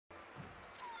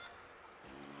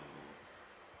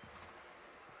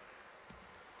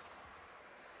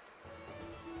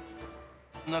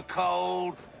on the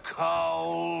cold,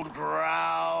 cold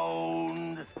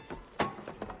ground.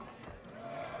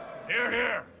 Here,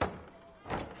 here.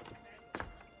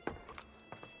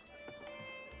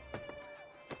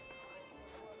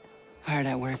 Hard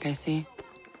at work, I see.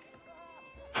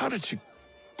 How did you...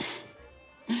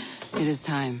 It is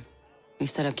time. We've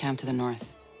set up camp to the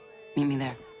north. Meet me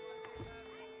there.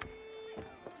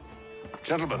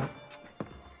 Gentlemen,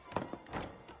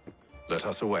 let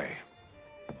us away.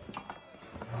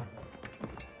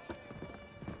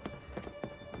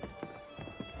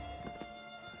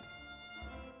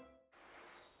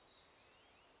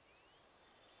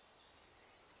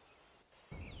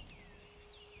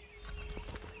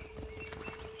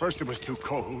 First it was too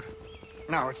cold.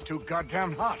 Now it's too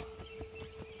goddamn hot.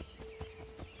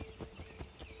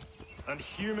 And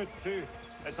humid too.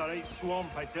 It's a right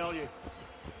swamp, I tell you.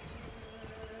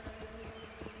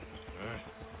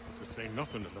 To say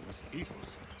nothing of the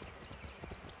mosquitoes.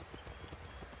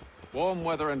 Warm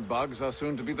weather and bugs are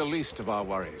soon to be the least of our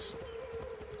worries.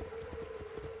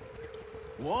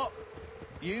 What?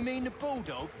 You mean the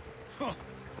bulldog?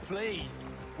 Please.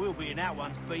 We'll be in that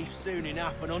one's beef soon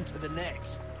enough and on to the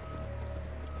next.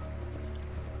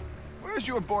 Where's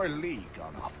your boy Lee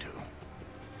gone off to?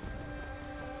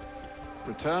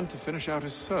 Returned to finish out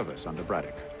his service under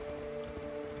Braddock.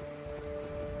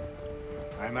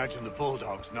 I imagine the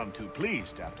bulldog's none too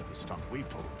pleased after the stunt we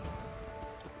pulled.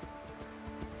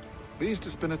 Pleased to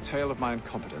spin a tale of my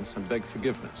incompetence and beg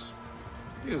forgiveness.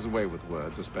 He has a way with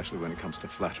words, especially when it comes to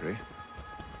flattery.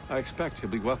 I expect he'll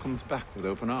be welcomed back with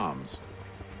open arms.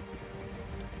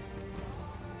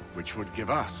 Which would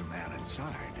give us a man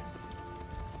inside.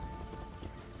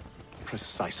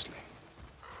 Precisely.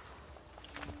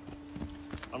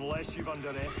 Unless you've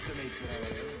underestimated our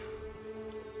enemy.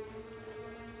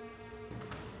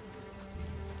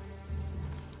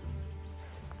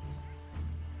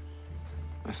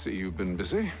 I see you've been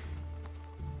busy.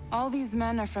 All these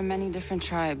men are from many different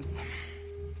tribes,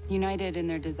 united in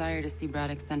their desire to see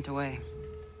Braddock sent away.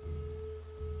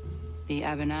 The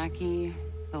Abenaki,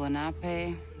 the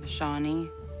Lenape, the Shawnee.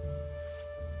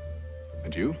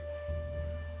 And you?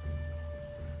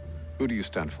 Who do you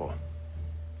stand for?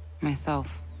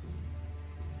 Myself.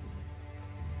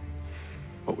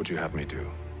 What would you have me do?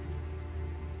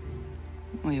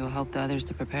 Will you help the others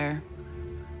to prepare?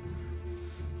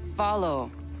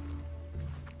 Follow.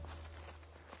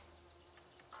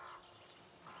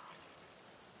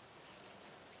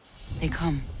 They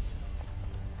come.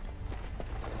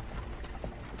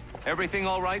 Everything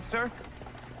all right, sir?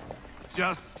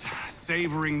 Just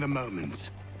savoring the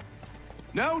moment.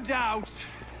 No doubt,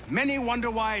 many wonder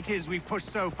why it is we've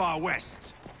pushed so far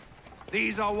west.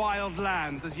 These are wild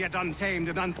lands, as yet untamed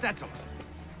and unsettled.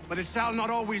 But it shall not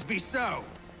always be so.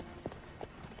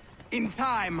 In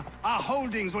time, our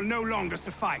holdings will no longer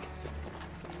suffice.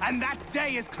 And that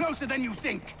day is closer than you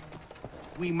think.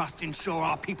 We must ensure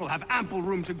our people have ample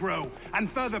room to grow and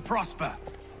further prosper.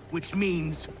 Which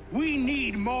means we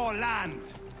need more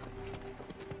land.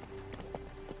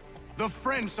 The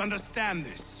French understand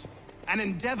this, and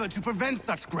endeavor to prevent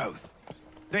such growth.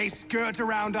 They skirt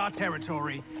around our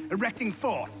territory, erecting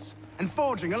forts and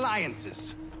forging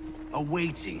alliances,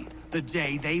 awaiting the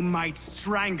day they might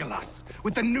strangle us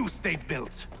with the noose they've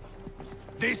built.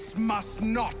 This must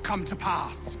not come to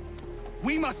pass.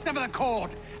 We must sever the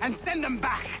cord and send them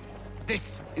back.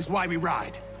 This is why we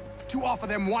ride. To offer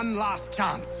them one last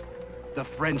chance. The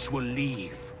French will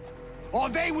leave. Or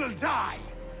they will die!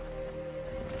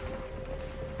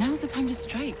 Now's the time to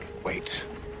strike. Wait.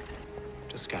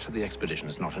 To scatter the expedition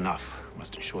is not enough. We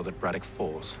must ensure that Braddock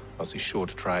falls, else he's sure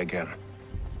to try again.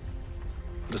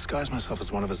 I'll disguise myself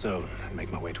as one of his own and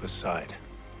make my way to his side.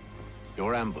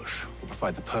 Your ambush will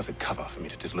provide the perfect cover for me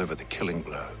to deliver the killing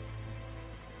blow.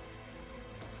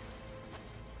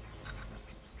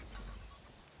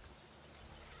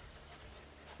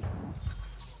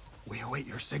 We await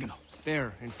your signal.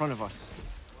 There, in front of us.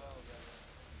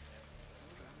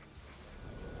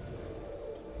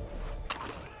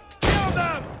 Kill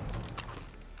them!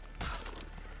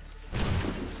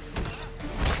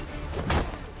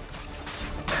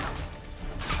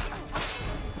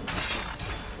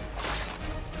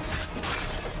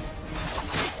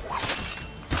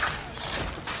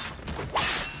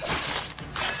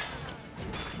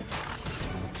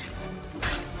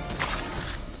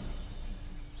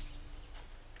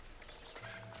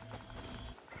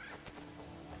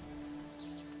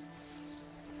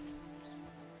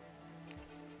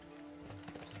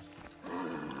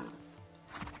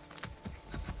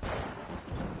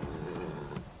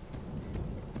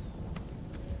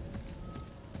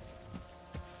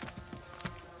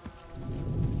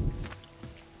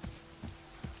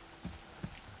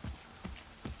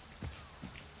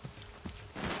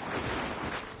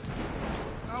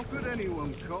 Could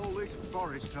anyone call this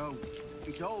forest home?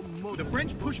 It's all mud. The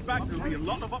French push back, there'll be a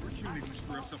lot of opportunities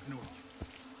for us up north.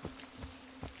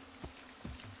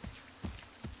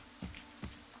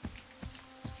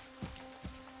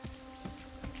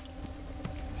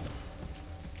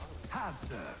 Have,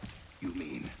 sir, you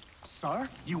mean? Sir,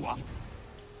 you are...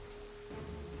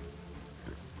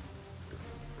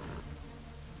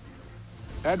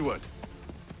 Edward.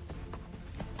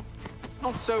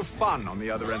 Not so fun on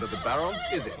the other end of the barrel,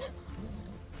 is it?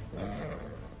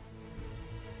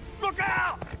 Look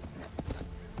out!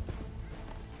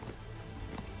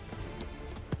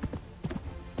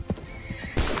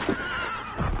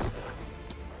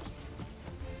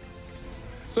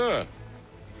 Sir.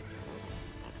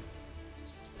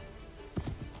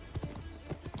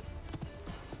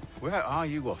 Where are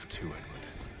you off to, Edward?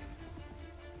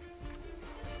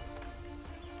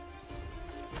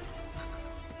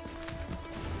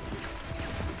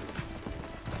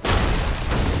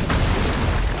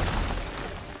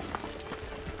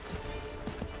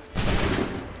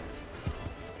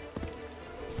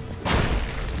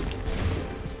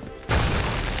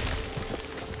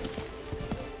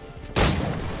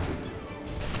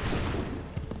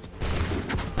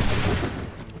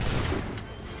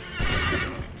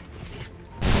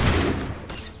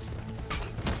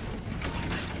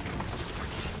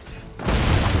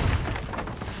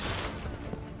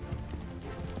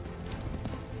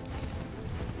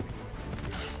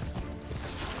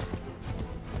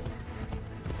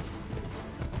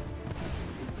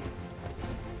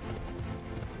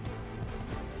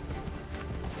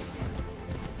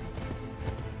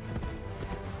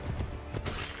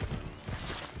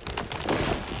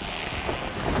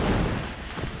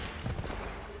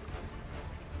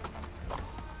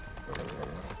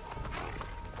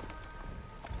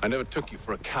 I never took you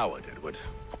for a coward, Edward.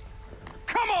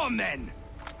 Come on, then!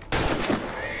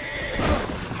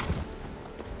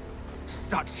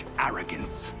 Such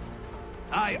arrogance.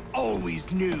 I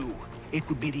always knew it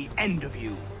would be the end of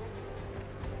you.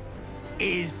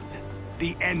 Is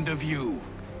the end of you.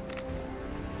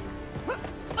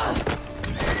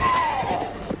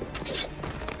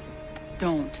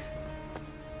 Don't.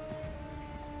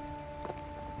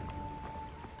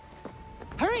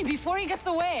 Hurry before he gets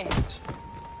away!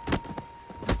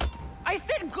 I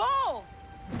said go!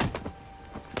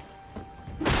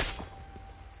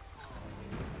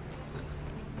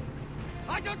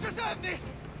 I don't deserve this!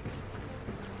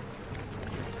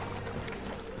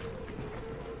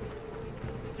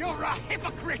 You're a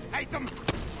hypocrite, Hatham!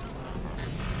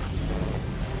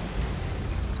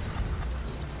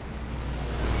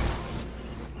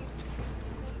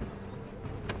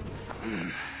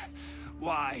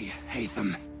 Why,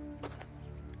 Hatham?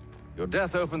 Your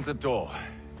death opens a door.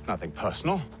 It's nothing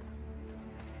personal.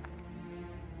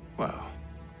 Well,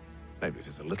 maybe it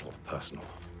is a little personal.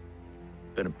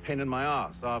 Been a pain in my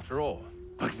ass, after all.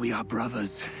 But we are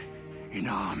brothers in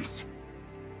arms.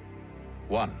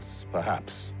 Once,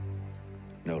 perhaps.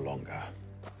 No longer.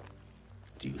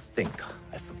 Do you think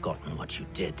I've forgotten what you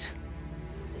did?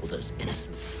 All those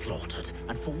innocents slaughtered,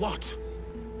 and for what?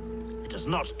 It does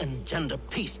not engender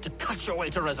peace to cut your way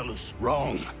to resolution.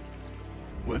 Wrong.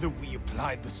 Whether we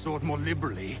applied the sword more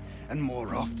liberally and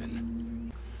more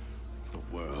often, the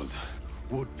world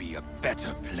would be a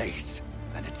better place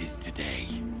than it is today.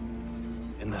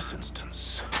 In this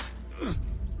instance,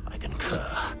 I concur.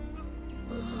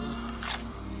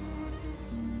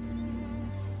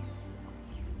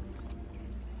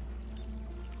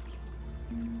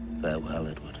 Farewell,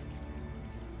 Edward.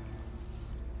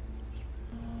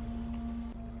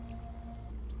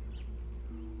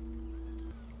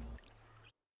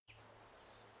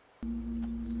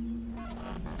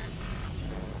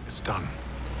 It's done.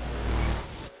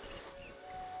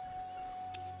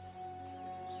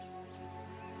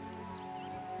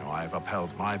 Now I've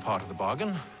upheld my part of the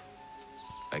bargain.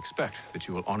 I expect that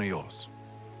you will honor yours.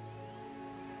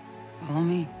 Follow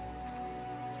me.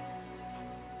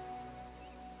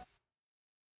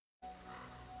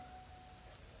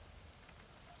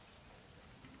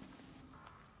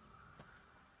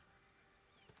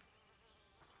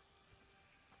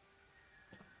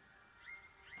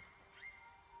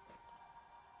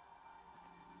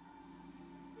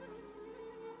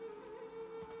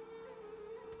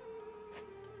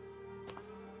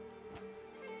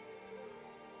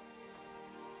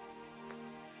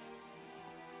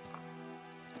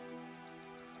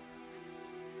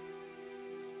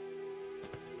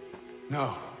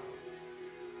 No.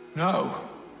 No!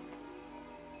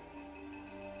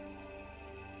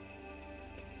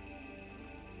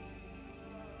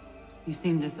 You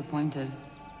seem disappointed.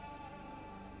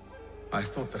 I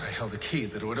thought that I held a key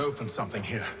that would open something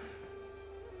here.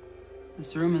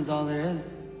 This room is all there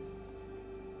is.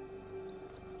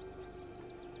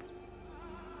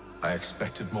 I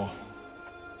expected more.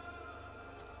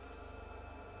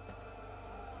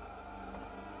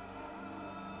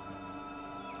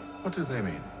 What do they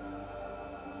mean?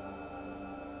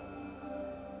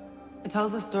 It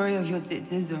tells the story of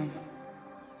Yodzizu,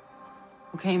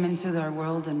 who came into their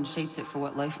world and shaped it for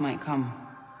what life might come.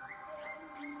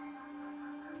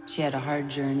 She had a hard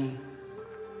journey,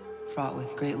 fraught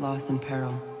with great loss and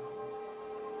peril.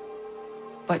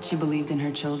 But she believed in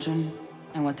her children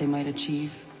and what they might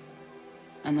achieve.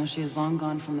 And though she is long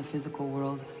gone from the physical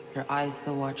world, her eyes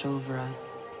still watch over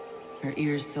us. Her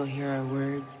ears still hear our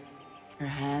words. Her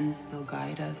hands still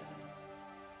guide us.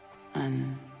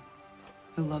 And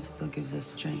her love still gives us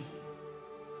strength.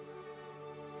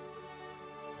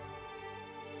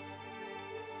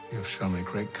 You've shown me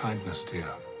great kindness, dear.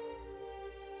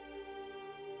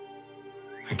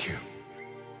 Thank you.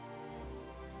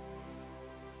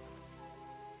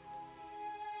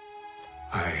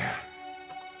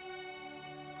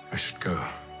 I should go.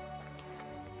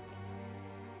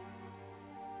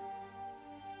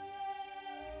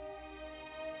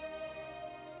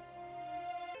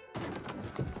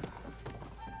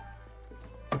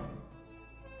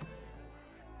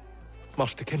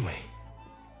 Master Kenway,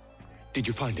 did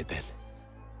you find it then?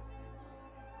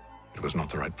 It was not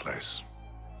the right place.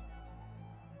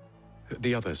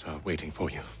 The others are waiting for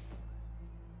you.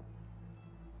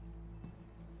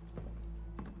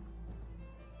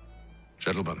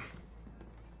 Gentlemen,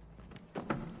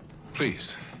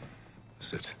 please,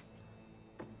 sit.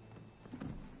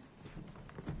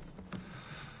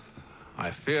 I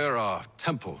fear our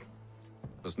temple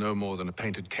was no more than a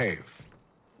painted cave.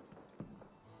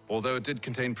 Although it did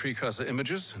contain precursor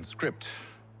images and script,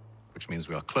 which means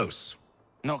we are close.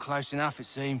 Not close enough, it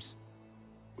seems.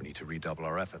 We need to redouble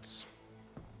our efforts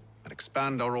and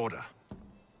expand our order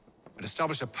and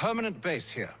establish a permanent base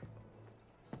here.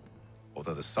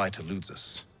 Although the site eludes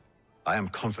us, I am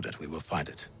confident we will find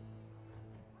it.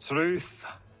 Truth.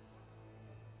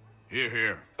 Hear,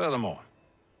 hear. Furthermore,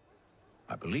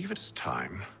 I believe it is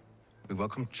time we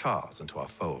welcome Charles into our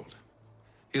fold.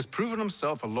 He has proven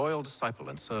himself a loyal disciple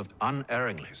and served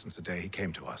unerringly since the day he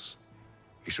came to us.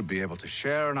 He should be able to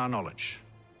share in our knowledge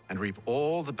and reap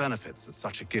all the benefits that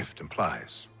such a gift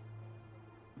implies.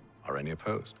 Are any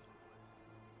opposed?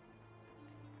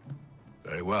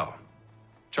 Very well.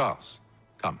 Charles,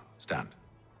 come, stand.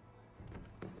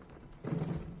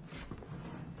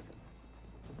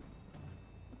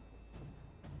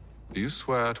 Do you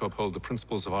swear to uphold the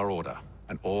principles of our order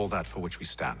and all that for which we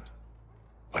stand?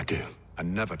 I do.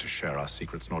 And never to share our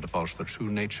secrets nor divulge the true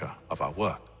nature of our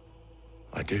work?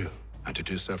 I do. And to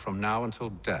do so from now until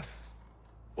death,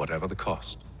 whatever the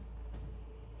cost?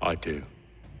 I do.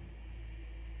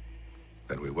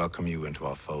 Then we welcome you into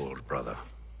our fold, brother.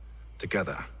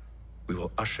 Together, we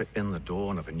will usher in the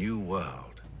dawn of a new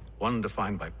world, one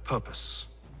defined by purpose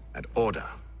and order.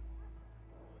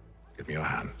 Give me your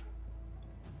hand.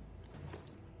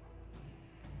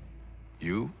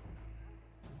 You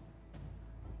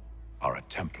are a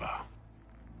Templar.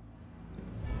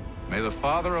 May the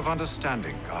Father of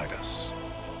Understanding guide us.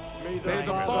 May the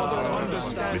Father of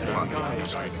Understanding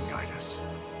Guide us.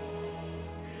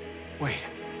 Wait,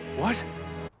 what?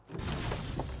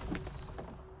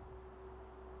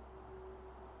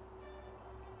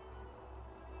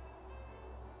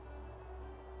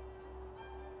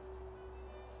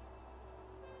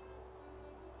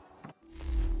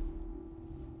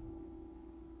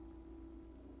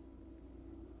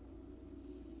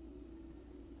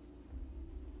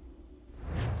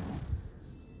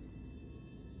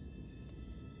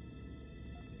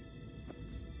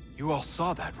 You all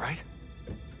saw that, right?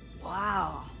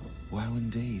 Wow. Wow,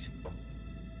 indeed.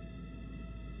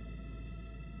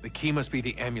 The key must be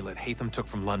the amulet Hatham took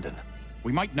from London.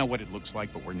 We might know what it looks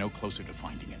like, but we're no closer to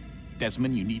finding it.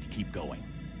 Desmond, you need to keep going.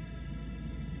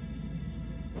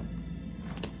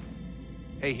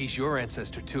 Hey, he's your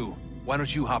ancestor too. Why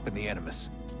don't you hop in the Animus?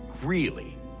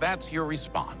 Really? That's your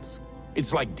response?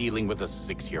 It's like dealing with a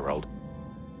 6-year-old.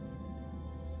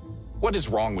 What is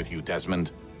wrong with you,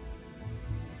 Desmond?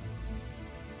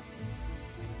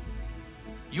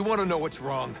 You want to know what's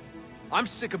wrong? I'm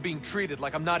sick of being treated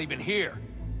like I'm not even here.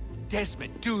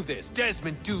 Desmond, do this.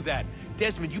 Desmond, do that.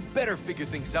 Desmond, you better figure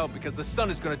things out because the sun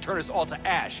is going to turn us all to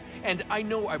ash. And I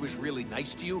know I was really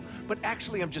nice to you, but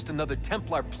actually I'm just another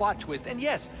Templar plot twist. And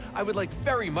yes, I would like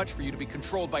very much for you to be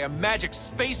controlled by a magic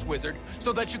space wizard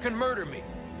so that you can murder me.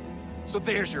 So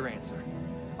there's your answer.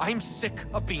 I'm sick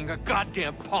of being a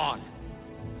goddamn pawn.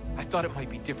 I thought it might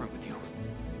be different with you.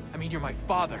 I mean, you're my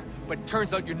father, but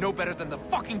turns out you're no better than the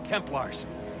fucking Templars.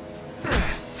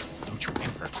 Don't you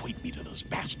ever equate me to those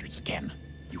bastards again.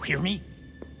 You hear me?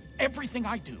 Everything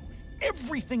I do,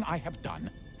 everything I have done,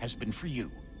 has been for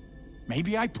you.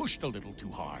 Maybe I pushed a little too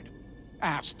hard,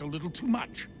 asked a little too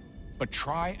much, but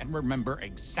try and remember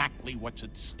exactly what's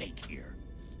at stake here.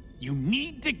 You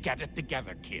need to get it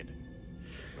together, kid.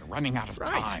 We're running out of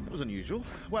time. That was unusual.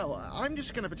 Well, I'm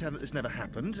just going to pretend that this never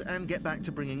happened and get back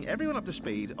to bringing everyone up to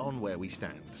speed on where we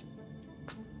stand.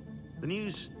 The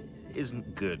news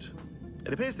isn't good.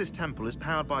 It appears this temple is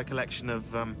powered by a collection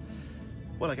of,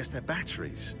 well, I guess they're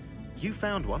batteries. You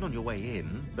found one on your way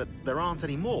in, but there aren't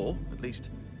any more, at least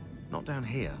not down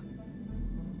here.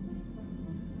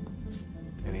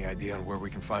 Any idea on where we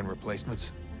can find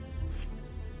replacements?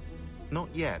 Not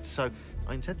yet, so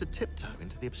I intend to tiptoe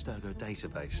into the Abstergo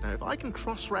database. Now, if I can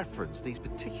cross-reference these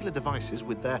particular devices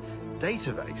with their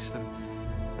database, then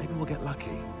maybe we'll get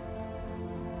lucky.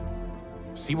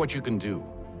 See what you can do.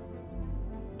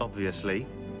 Obviously.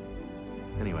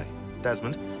 Anyway,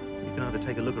 Desmond, you can either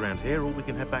take a look around here, or we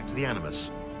can head back to the Animus.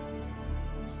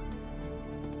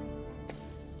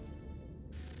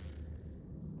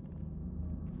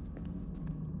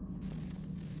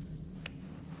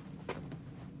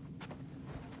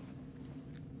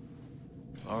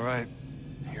 All right,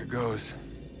 here goes.